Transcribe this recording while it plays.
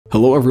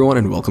Hello everyone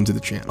and welcome to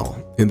the channel.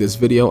 In this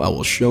video, I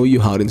will show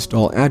you how to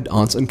install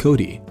add-ons on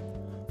Kodi.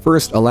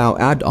 First, allow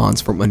add-ons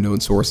from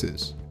unknown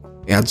sources.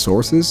 Add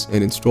sources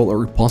and install a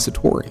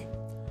repository.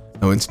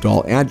 Now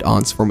install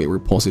add-ons from a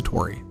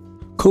repository.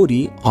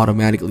 Kodi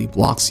automatically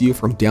blocks you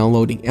from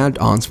downloading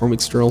add-ons from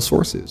external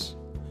sources.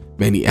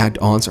 Many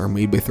add-ons are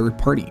made by third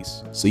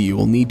parties, so you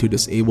will need to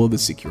disable the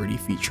security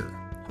feature.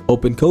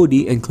 Open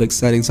Kodi and click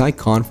Settings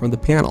icon from the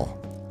panel.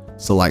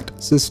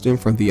 Select System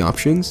from the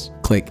options,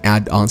 click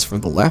Add-ons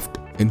from the left,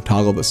 and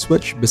toggle the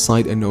switch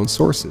beside unknown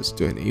sources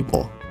to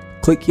enable.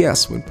 Click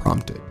Yes when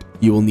prompted.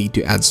 You will need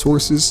to add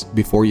sources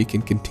before you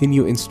can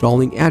continue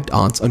installing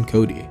add-ons on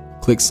Kodi.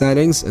 Click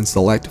Settings and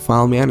select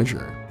File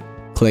Manager.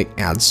 Click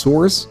Add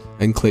Source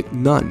and click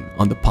None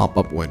on the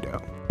pop-up window.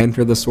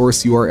 Enter the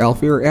source URL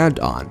for your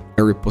add-on.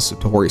 A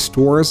repository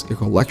stores a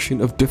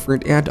collection of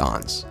different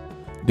add-ons.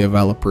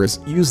 Developers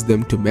use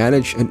them to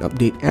manage and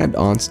update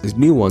add-ons as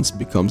new ones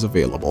becomes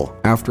available.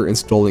 After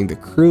installing the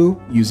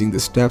crew, using the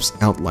steps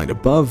outlined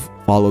above,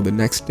 follow the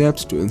next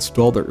steps to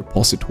install the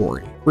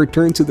repository.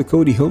 Return to the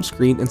Kodi home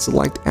screen and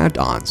select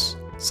add-ons.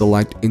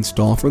 Select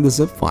Install from the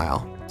zip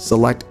file.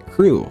 Select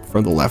Crew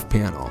from the left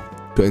panel.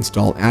 To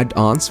install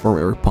add-ons from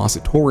a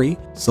repository,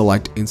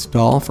 select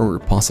Install from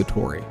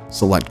repository.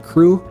 Select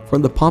Crew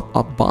from the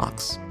pop-up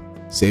box.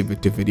 Save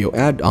it to Video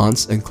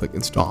Add-ons and click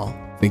Install.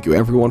 Thank you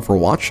everyone for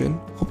watching.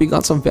 Hope you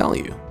got some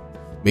value.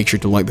 Make sure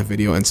to like the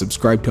video and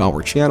subscribe to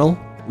our channel.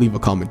 Leave a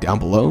comment down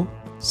below.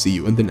 See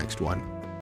you in the next one.